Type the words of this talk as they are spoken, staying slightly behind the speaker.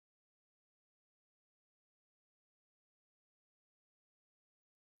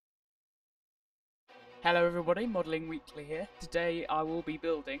Hello everybody, Modelling Weekly here. Today I will be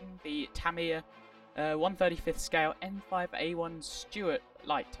building the Tamiya 1/35th scale M5A1 Stuart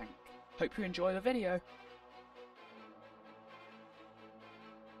light tank. Hope you enjoy the video.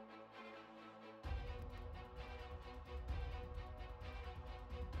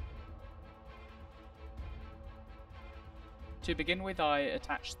 To begin with, I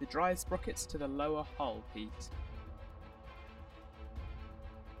attached the drive sprockets to the lower hull piece.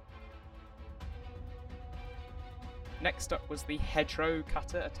 Next up was the hedgerow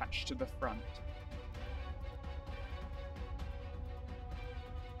cutter attached to the front.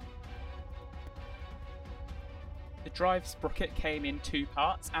 The drive sprocket came in two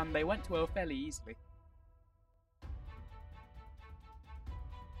parts and they went to oil fairly easily.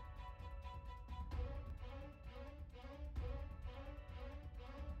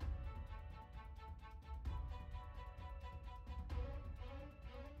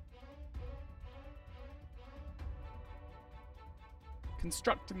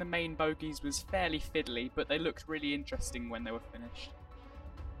 Constructing the main bogies was fairly fiddly, but they looked really interesting when they were finished.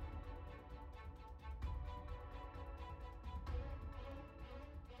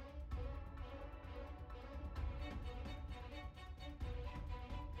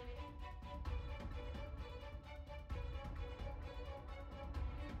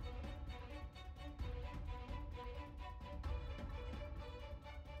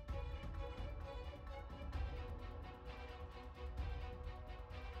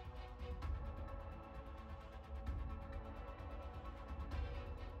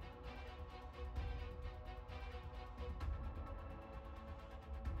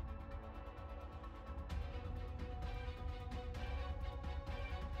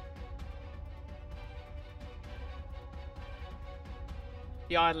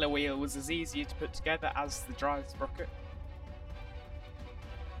 The idler wheel was as easy to put together as the drive sprocket.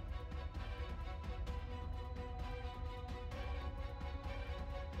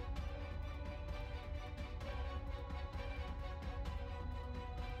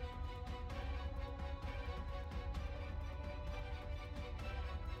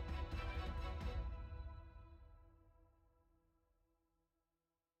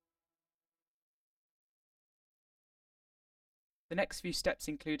 The next few steps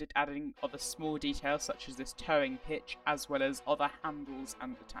included adding other small details such as this towing hitch, as well as other handles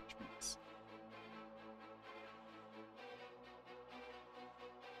and attachments.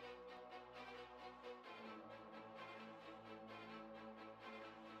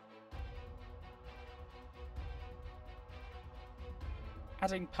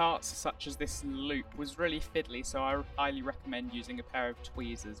 Adding parts such as this loop was really fiddly, so I highly recommend using a pair of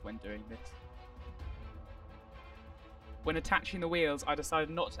tweezers when doing this. When attaching the wheels, I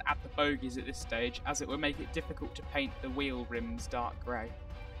decided not to add the bogies at this stage, as it would make it difficult to paint the wheel rims dark grey.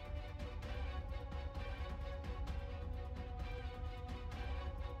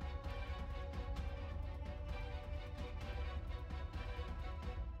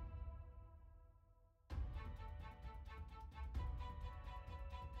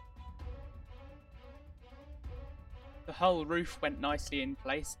 The hull roof went nicely in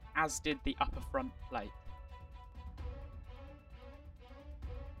place, as did the upper front plate.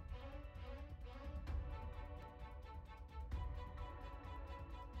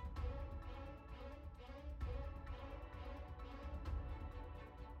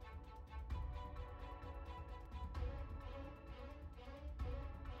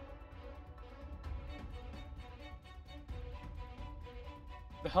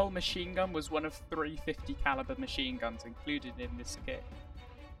 The hull machine gun was one of 3 50 caliber machine guns included in this kit.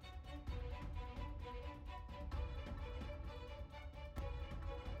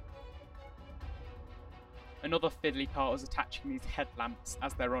 Another fiddly part was attaching these headlamps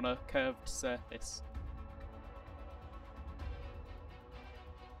as they're on a curved surface.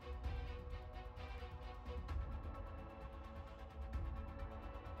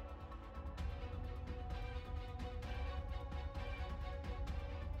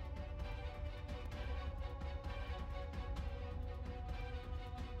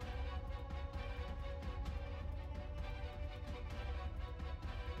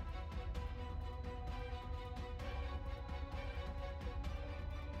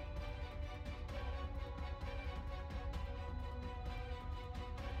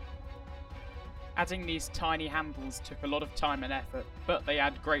 Adding these tiny handles took a lot of time and effort, but they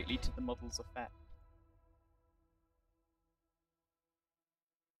add greatly to the model's effect.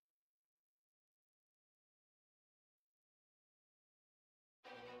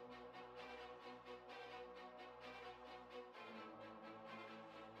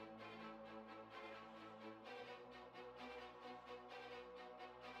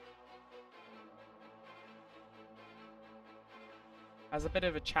 As a bit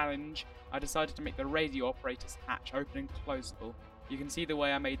of a challenge, I decided to make the radio operator's hatch open and closable. You can see the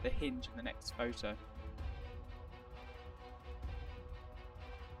way I made the hinge in the next photo.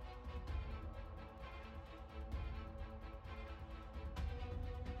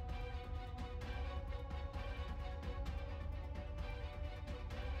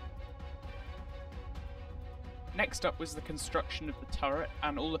 Next up was the construction of the turret,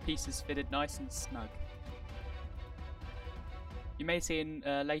 and all the pieces fitted nice and snug. You may see in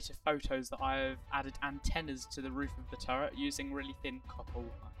later photos that I have added antennas to the roof of the turret using really thin copper wire.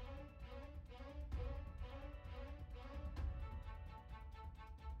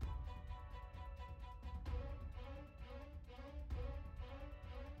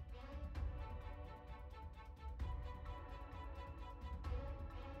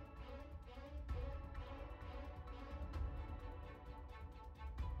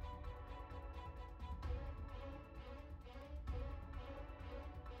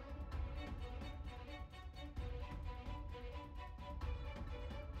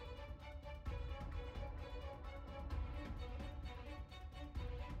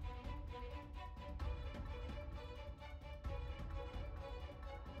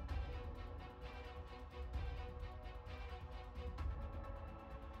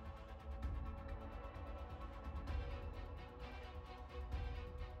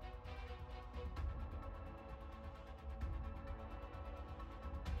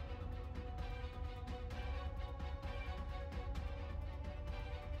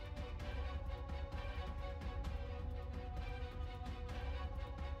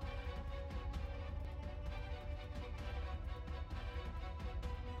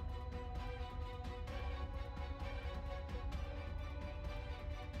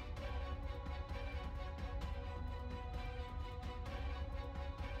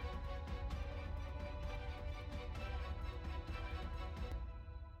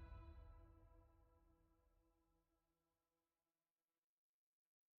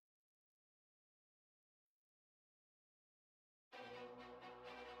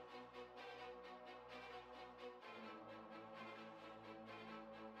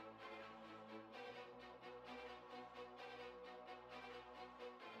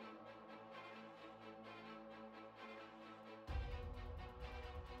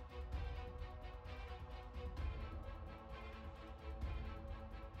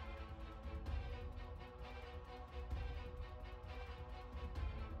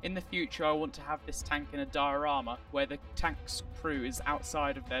 In the future, I want to have this tank in a diorama where the tank's crew is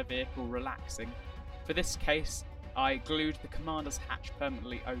outside of their vehicle relaxing. For this case, I glued the commander's hatch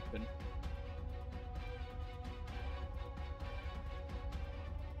permanently open.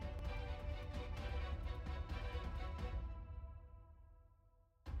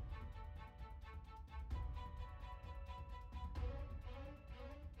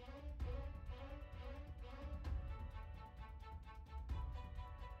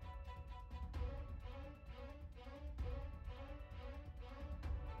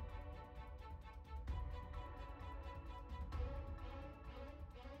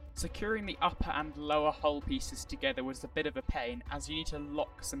 Securing the upper and lower hull pieces together was a bit of a pain, as you need to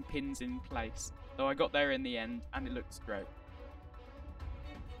lock some pins in place, though I got there in the end and it looks great.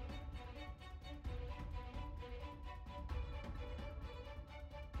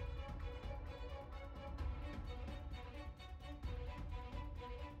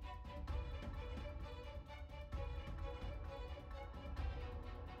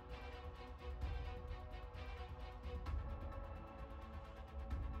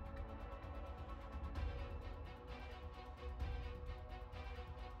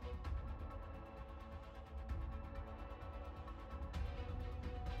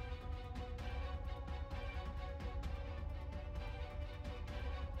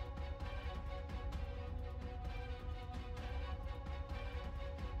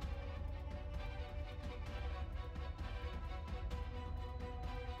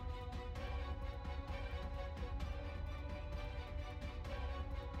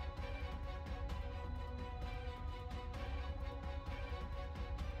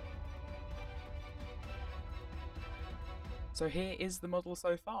 So here is the model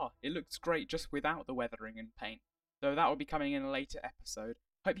so far. It looks great just without the weathering and paint, though that will be coming in a later episode.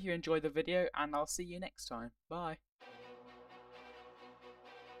 Hope you enjoyed the video, and I'll see you next time. Bye.